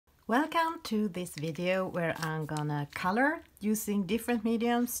Welcome to this video where I'm gonna color using different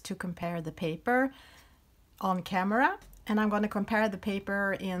mediums to compare the paper on camera. And I'm gonna compare the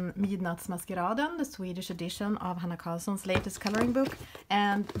paper in Midnight Masquerade, the Swedish edition of Hanna Karlzon's latest coloring book,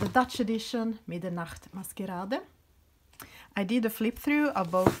 and the Dutch edition, Midnight Masquerade. I did a flip through of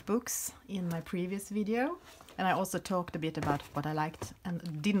both books in my previous video, and I also talked a bit about what I liked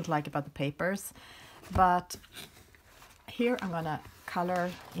and didn't like about the papers. But here I'm gonna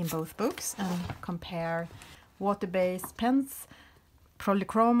color in both books and compare water-based pens,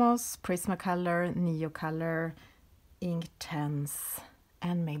 Polychromos, Prismacolor, Neocolor, Inktense,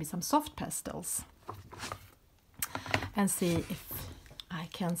 and maybe some soft pastels, and see if I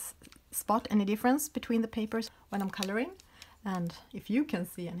can spot any difference between the papers when I'm coloring, and if you can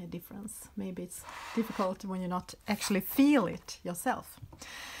see any difference. Maybe it's difficult when you not actually feel it yourself.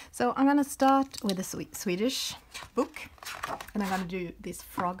 So I'm gonna start with the Swedish book, and I'm gonna do this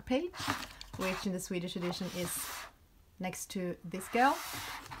frog page, which in the Swedish edition is next to this girl.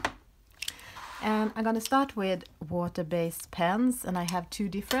 And I'm gonna start with water-based pens, and I have two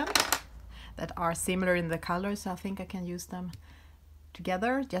different that are similar in the color, so I think I can use them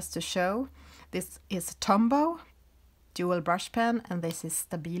together just to show. This is Tombow dual brush pen, and this is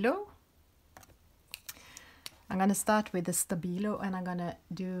Stabilo. I'm gonna start with the Stabilo, and I'm gonna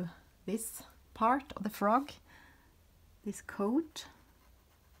do this part of the frog, this coat.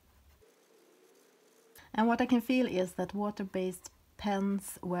 And what I can feel is that water-based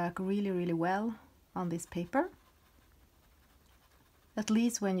pens work really well on this paper. At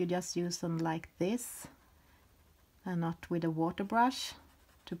least when you just use them like this and not with a water brush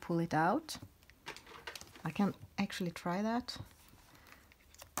to pull it out. I can actually try that.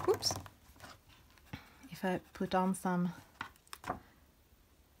 Oops. If I put on some,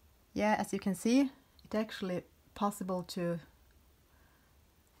 yeah, as you can see, it's actually possible to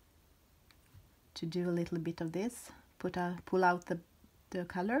do a little bit of this, pull out the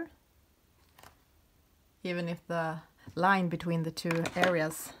color, even if the line between the two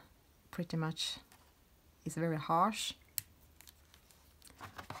areas pretty much is very harsh.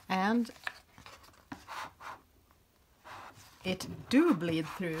 And it do bleed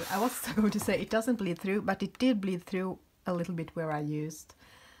through. I was going to say it doesn't bleed through, but it did bleed through a little bit where I used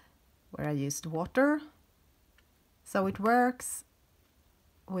water. So it works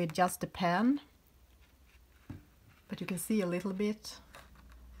with just a pen, but you can see a little bit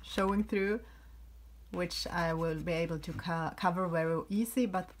showing through, which I will be able to cover very easy,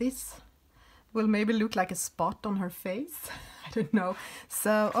 but this will maybe look like a spot on her face. I don't know.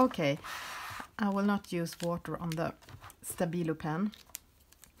 So okay, I will not use water on the Stabilo pen.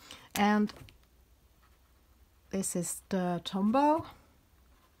 And this is the Tombow.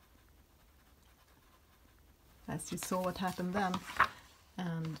 As you saw what happened then.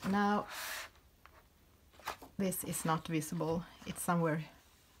 And now this is not visible. It's somewhere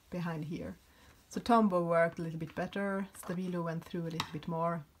behind here. So Tombow worked a little bit better. Stabilo went through a little bit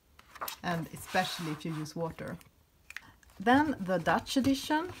more, and especially if you use water. Then the Dutch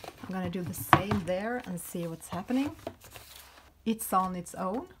edition, I'm gonna do the same there and see what's happening. It's on its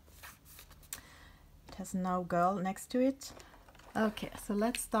own. It has no girl next to it. Okay, so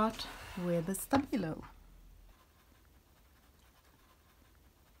let's start with the Stabilo.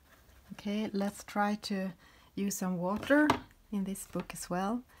 Okay, let's try to use some water in this book as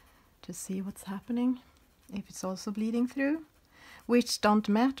well to see what's happening, if it's also bleeding through, which don't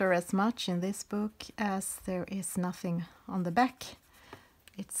matter as much in this book as there is nothing on the back.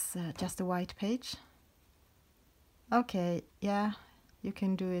 It's just a white page. Okay, yeah, you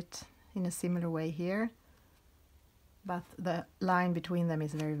can do it in a similar way here, but the line between them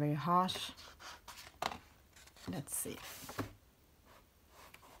is very harsh. Let's see.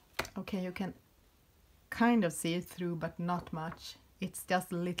 Okay, you can kind of see it through, but not much. It's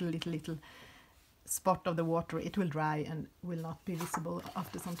just a little spot of the water. It will dry and will not be visible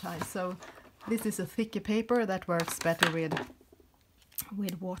after some time. So this is a thicker paper that works better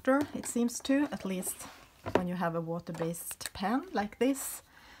with water, it seems to, at least when you have a water-based pen like this.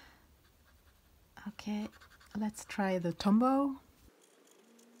 Okay, let's try the Tombow,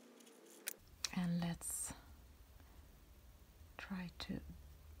 and let's try to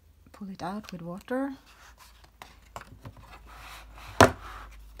pull it out with water.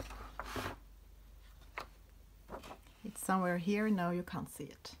 It's somewhere here. No, you can't see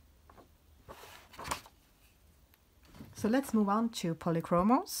it. So let's move on to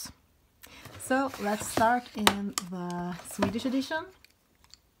Polychromos. So let's start in the Swedish edition,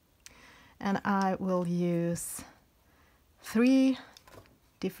 and I will use 3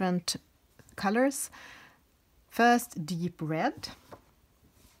 different colors. First, deep red,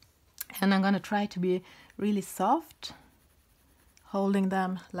 And I'm going to try to be really soft, holding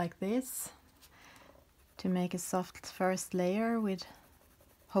them like this to make a soft first layer with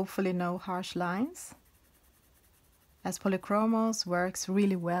hopefully no harsh lines. As Polychromos works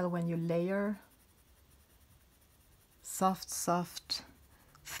really well when you layer soft,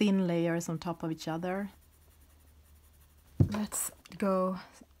 thin layers on top of each other. Let's go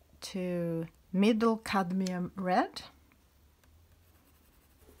to middle cadmium red.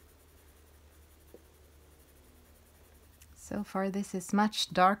 So far this is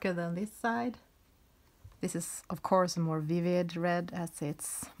much darker than this side. This is of course a more vivid red as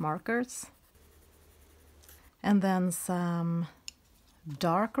its markers. And then some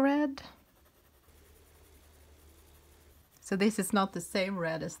dark red. So this is not the same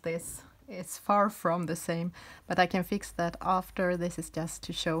red as this. It's far from the same, but I can fix that after. This is just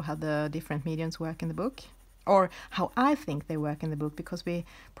to show how the different mediums work in the book, or how I think they work in the book, because we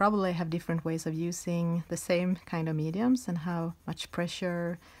probably have different ways of using the same kind of mediums and how much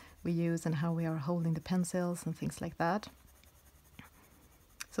pressure we use and how we are holding the pencils and things like that.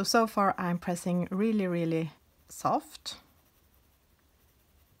 So far I'm pressing really soft,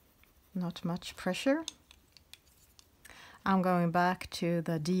 not much pressure. I'm going back to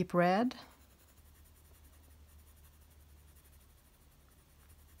the deep red.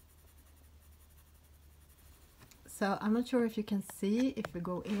 So I'm not sure if you can see, if we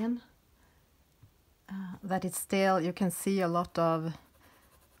go in, that it's still, you can see a lot of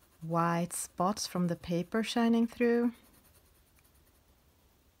white spots from the paper shining through.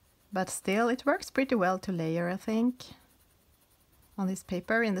 But still it works pretty well to layer, I think, on this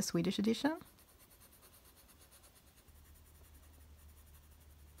paper in the Swedish edition.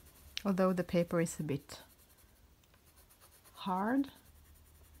 Although the paper is a bit hard.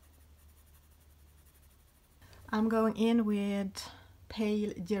 I'm going in with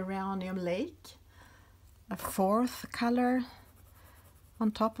pale geranium lake, a fourth color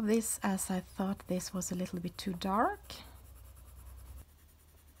on top of this, as I thought this was a little bit too dark.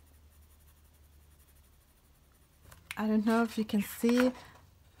 I don't know if you can see,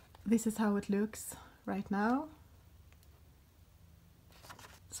 this is how it looks right now.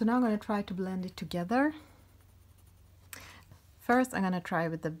 So now I'm going to try to blend it together. First I'm going to try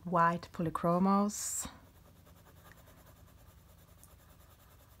with the white Polychromos.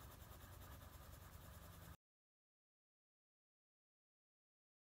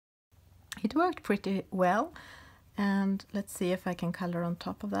 It worked pretty well, and let's see if I can color on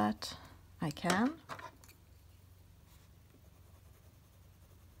top of that. I can.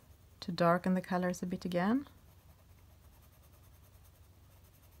 To darken the colors a bit again.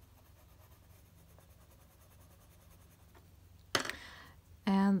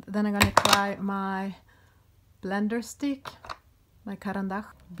 And then I'm going to try my blender stick, my Caran d'Ache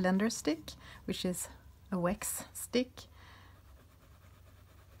blender stick, which is a wax stick.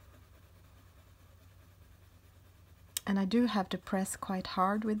 And I do have to press quite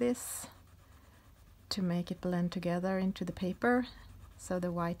hard with this to make it blend together into the paper, so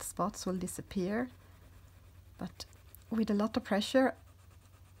the white spots will disappear. But with a lot of pressure,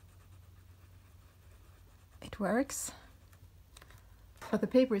 it works. But the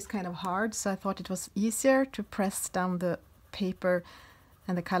paper is kind of hard, so I thought it was easier to press down the paper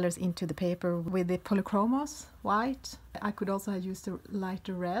and the colors into the paper with the Polychromos white. I could also have used a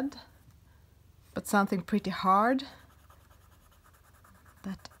lighter red, but something pretty hard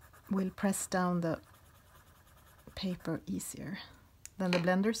that will press down the paper easier than the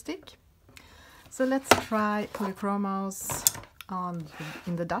blender stick. So let's try Polychromos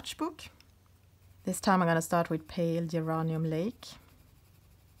in the Dutch book. This time I'm going to start with pale geranium lake.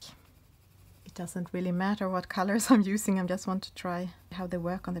 It doesn't really matter what colors I'm using, I just want to try how they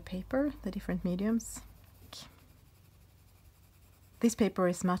work on the paper, the different mediums. This paper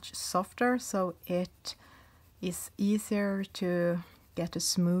is much softer, so it is easier to get a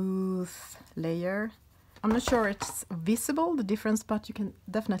smooth layer. I'm not sure it's visible, the difference, but you can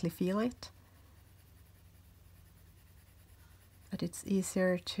definitely feel it. But it's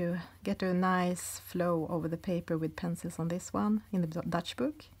easier to get a nice flow over the paper with pencils on this one in the Dutch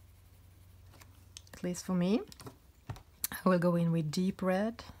book. At least for me. I will go in with deep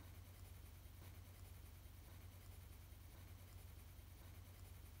red.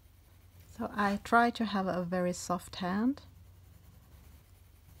 So I try to have a very soft hand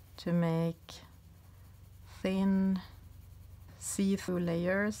to make thin see-through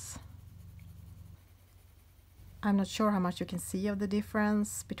layers. I'm not sure how much you can see of the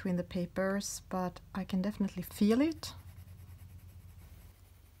difference between the papers, but I can definitely feel it.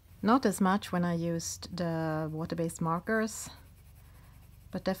 Not as much when I used the water-based markers,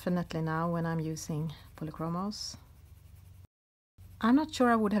 but definitely now when I'm using Polychromos. I'm not sure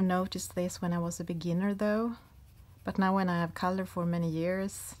I would have noticed this when I was a beginner though, but now when I have color for many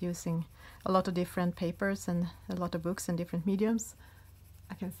years, using a lot of different papers and a lot of books and different mediums,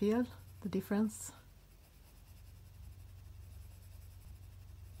 I can feel the difference.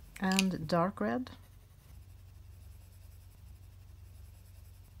 And dark red.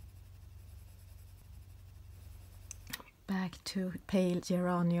 Back to pale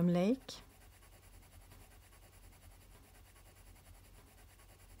geranium lake.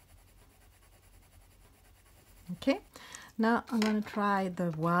 Okay, now I'm going to try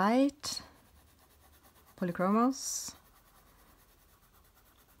the white Polychromos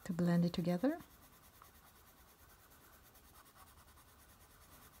to blend it together.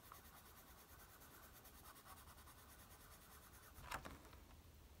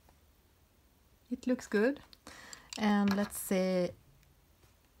 It looks good. And let's see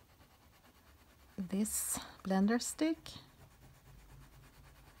this blender stick.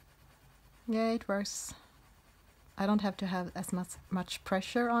 Yeah, it works. I don't have to have as much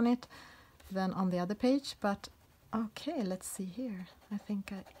pressure on it than on the other page, but okay, let's see here. I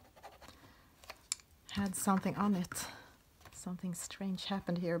think I had something on it. Something strange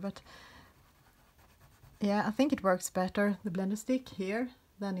happened here, but yeah, I think it works better, the blender stick here,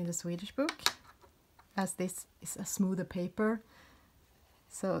 than in the Swedish book, as this is a smoother paper.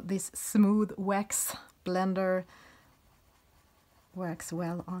 So this smooth wax blender works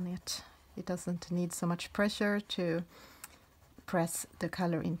well on it. It doesn't need so much pressure to press the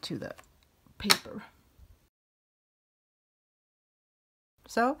color into the paper.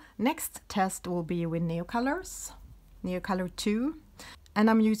 So next test will be with Neocolors, Neocolor 2. And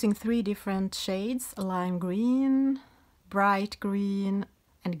I'm using 3 different shades: lime green, bright green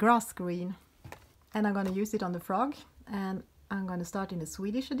and grass green. And I'm going to use it on the frog, and I'm going to start in the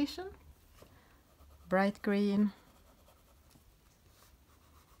Swedish edition. Bright green,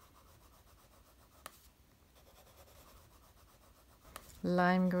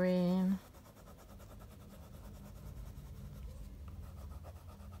 lime green,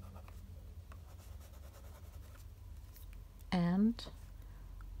 and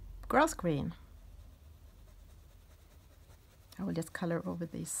grass green. I will just color over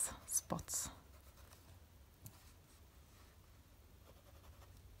these spots.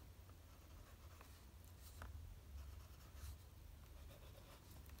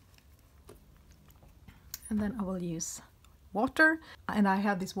 And then I will use water, and I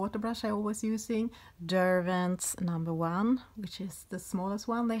have this water brush I always using, Derwent's number 1, which is the smallest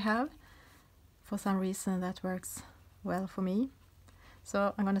one they have. For some reason that works well for me.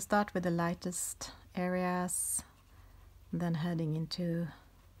 So I'm going to start with the lightest areas, then heading into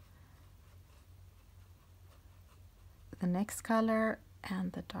the next color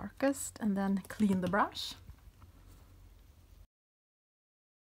and the darkest, and then clean the brush.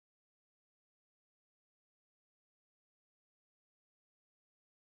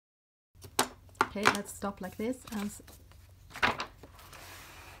 Okay, let's stop like this and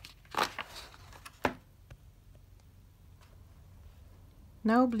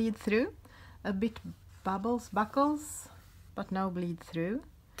no bleed through. A bit buckles, but no bleed through.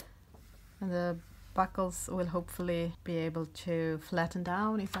 And the buckles will hopefully be able to flatten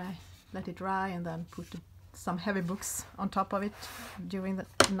down if I let it dry and then put some heavy books on top of it during the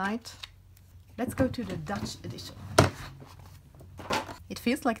night. Let's go to the Dutch edition. It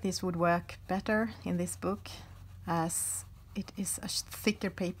feels like this would work better in this book, as it is a thicker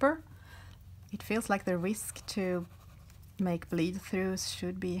paper. It feels like the risk to make bleed-throughs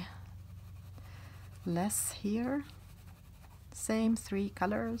should be less here. Same 3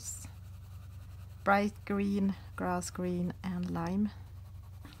 colors: bright green, grass green and lime.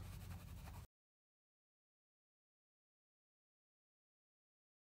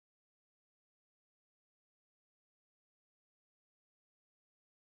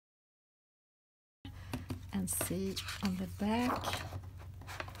 And see on the back.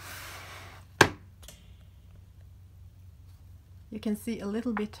 You can see a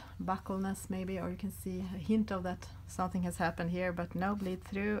little bit buckleness maybe, or you can see a hint of that something has happened here, but no bleed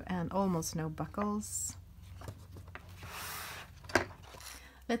through and almost no buckles.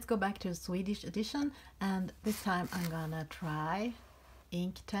 Let's go back to the Swedish edition, and this time I'm gonna try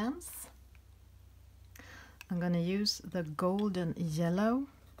Inktense. I'm gonna use the golden yellow.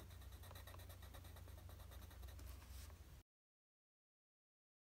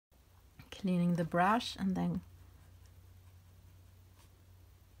 Cleaning the brush and then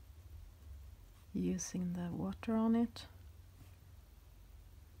using the water on it.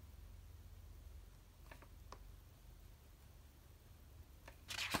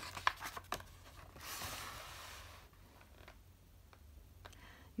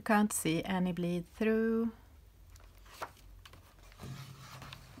 can't see any bleed through.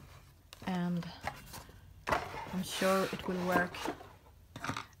 And I'm sure it will work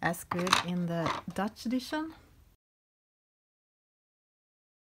as good in the Dutch edition.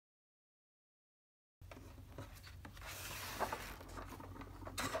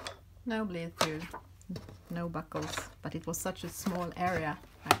 No bleed through, no buckles, but it was such a small area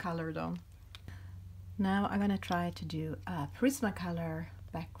I colored on. Now I'm gonna try to do a Prismacolor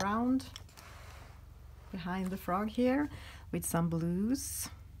background behind the frog here with some blues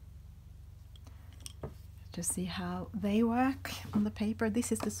to see how they work on the paper.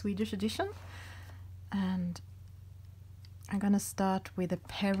 This is the Swedish edition, and I'm gonna start with a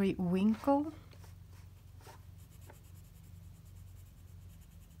periwinkle.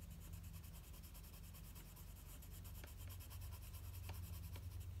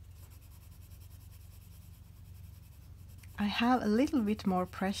 I have a little bit more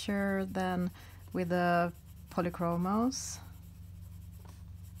pressure than with the Polychromos.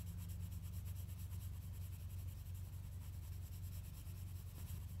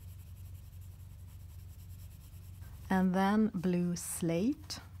 And then blue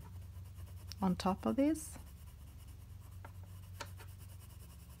slate on top of this.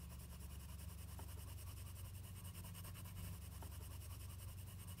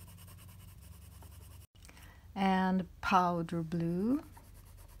 And powder blue.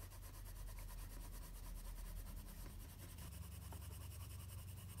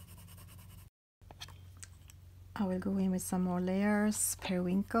 I will go in with some more layers,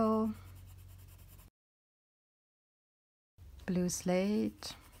 periwinkle, blue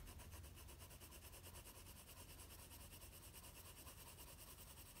slate,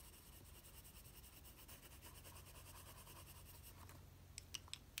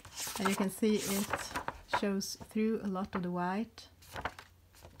 and you can see it shows through a lot of the white.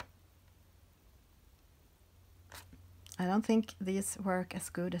 I don't think these work as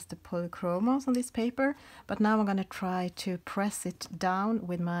good as the Polychromos on this paper, but now I'm going to try to press it down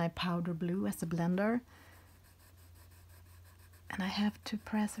with my powder blue as a blender. And I have to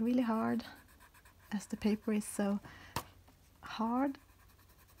press really hard as the paper is so hard.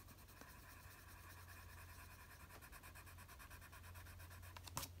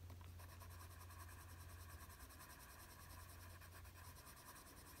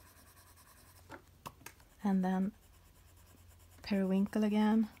 And then periwinkle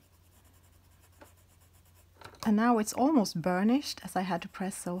again. And now it's almost burnished as I had to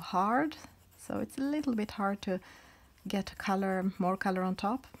press so hard. So it's a little bit hard to get color, more color on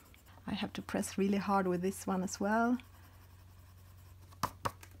top. I have to press really hard with this one as well.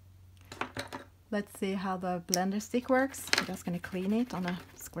 Let's see how the blender stick works. I'm just going to clean it on a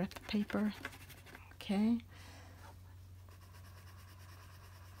scrap paper. Okay.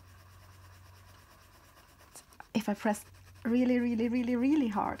 If I press really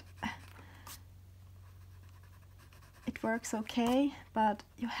hard, it works okay, but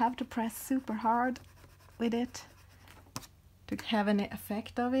you have to press super hard with it to have any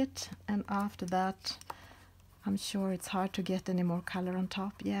effect of it. And after that, I'm sure it's hard to get any more color on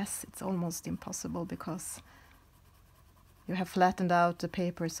top. Yes, it's almost impossible because you have flattened out the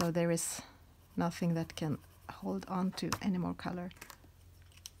paper, so there is nothing that can hold on to any more color.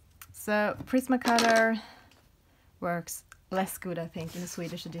 So Prismacolor works less good, I think, in the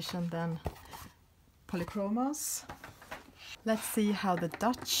Swedish edition than Polychromos. Let's see how the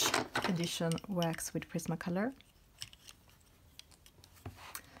Dutch edition works with Prismacolor.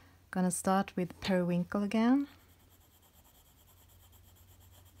 Gonna start with periwinkle again.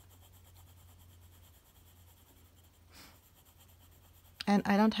 And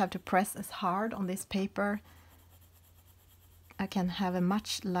I don't have to press as hard on this paper. I can have a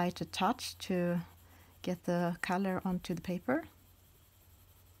much lighter touch to get the color onto the paper.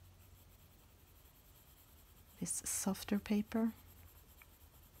 This softer paper.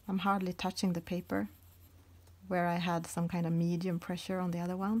 I'm hardly touching the paper, where I had some kind of medium pressure on the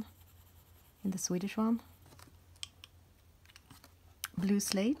other one, in the Swedish one. Blue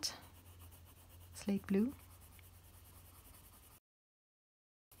slate, slate blue.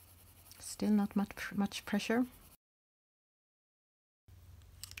 Still not much pressure.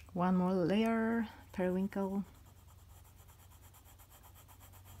 One more layer, periwinkle.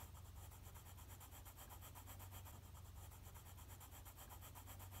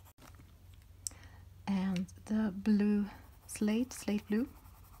 And the blue slate blue.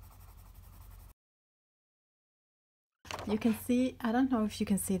 You can see, I don't know if you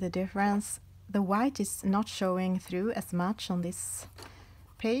can see the difference. The white is not showing through as much on this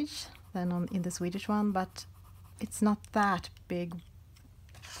page than in the Swedish one, but it's not that big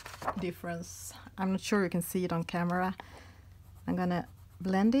difference. I'm not sure you can see it on camera. I'm gonna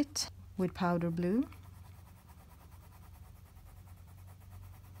blend it with powder blue.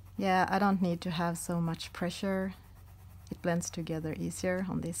 Yeah, I don't need to have so much pressure. It blends together easier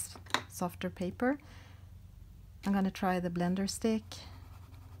on this softer paper. I'm gonna try the blender stick.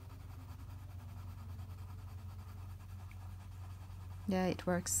 Yeah, it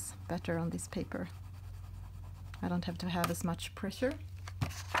works better on this paper. I don't have to have as much pressure.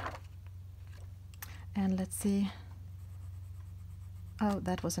 And let's see. Oh,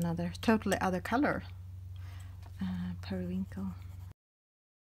 that was another totally other color. Periwinkle.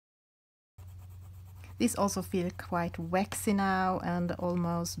 These also feel quite waxy now and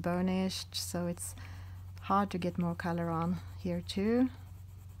almost burnished, so it's hard to get more color on here too.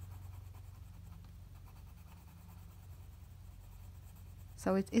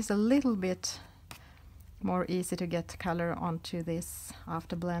 So it is a little bit more easy to get color onto this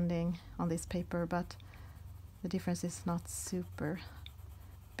after blending on this paper, but the difference is not super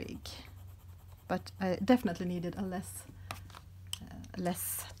big. But I definitely needed a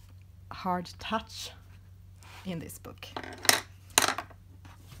less hard touch in this book.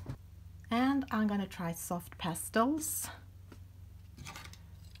 And I'm gonna try soft pastels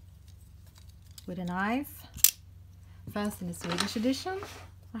with a knife. First in the Swedish edition.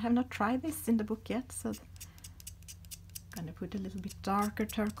 I have not tried this in the book yet, so I'm gonna put a little bit darker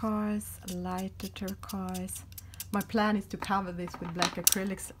turquoise, a lighter turquoise. My plan is to cover this with black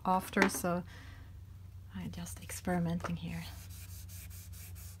acrylics after, so I'm just experimenting here.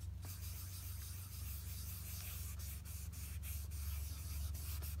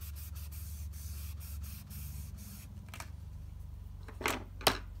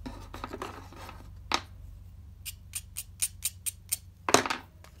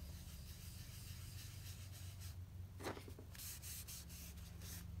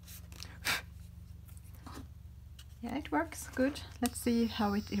 Yeah, it works good. Let's see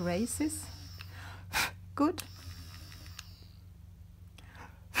how it erases. Good.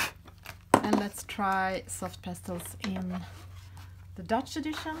 And let's try soft pastels in the Dutch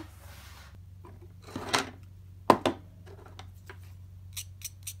edition.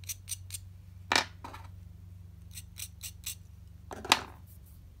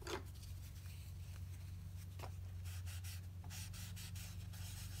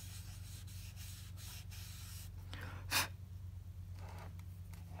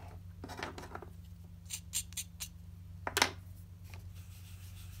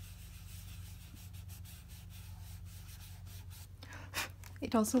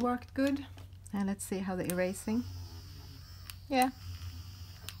 It also worked good. And let's see how the erasing. Yeah.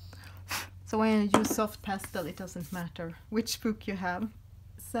 So when you use soft pastel, it doesn't matter which book you have.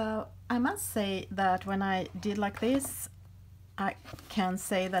 So I must say that when I did like this, I can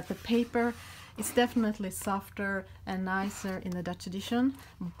say that the paper is definitely softer and nicer in the Dutch edition,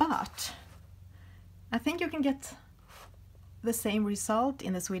 but I think you can get the same result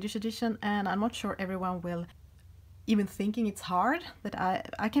in the Swedish edition, and I'm not sure everyone will even thinking it's hard.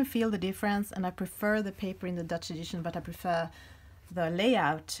 That I can feel the difference, and I prefer the paper in the Dutch edition, but I prefer the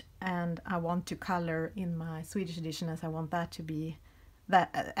layout, and I want to color in my Swedish edition as I want that to be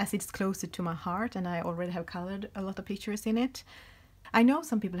that as it's closer to my heart, and I already have colored a lot of pictures in it. I know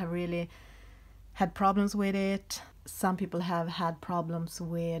some people have really had problems with it. Some people have had problems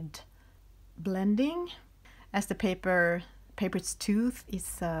with blending, as the paper's tooth is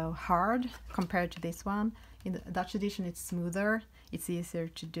so hard compared to this one. In the Dutch edition it's smoother, it's easier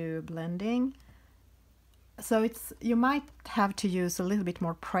to do blending. So you might have to use a little bit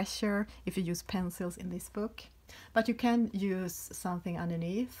more pressure if you use pencils in this book. But you can use something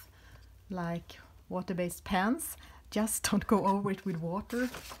underneath, like water-based pens. Just don't go over it with water.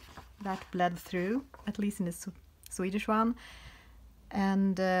 That bled through, at least in the Swedish one.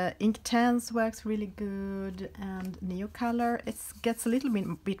 And Inktense works really good, and Neocolor. It gets a little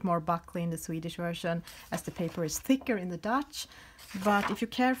bit more buckly in the Swedish version as the paper is thicker in the Dutch, but if you're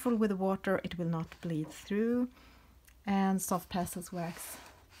careful with the water it will not bleed through. And soft pastels works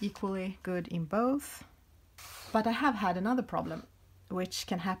equally good in both. But I have had another problem, which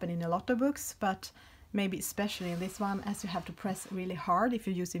can happen in a lot of books, but maybe especially in this one, as you have to press really hard if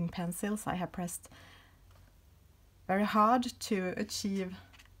you're using pencils. I have pressed very hard to achieve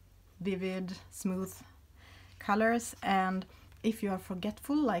vivid, smooth colors, and if you are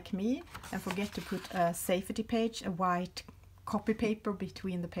forgetful like me and forget to put a safety page, a white copy paper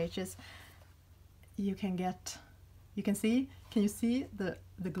between the pages, you can see, can you see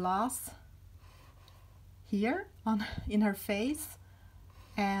the glass here in her face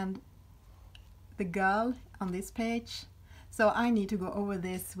and the girl on this page? So I need to go over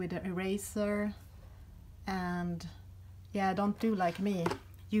this with an eraser, and yeah, don't do like me.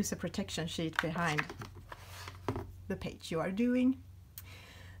 Use a protection sheet behind the page you are doing.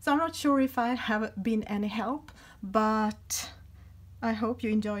 So I'm not sure if I have been any help, but I hope you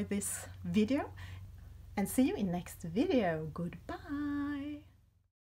enjoyed this video, and see you in next video. Goodbye!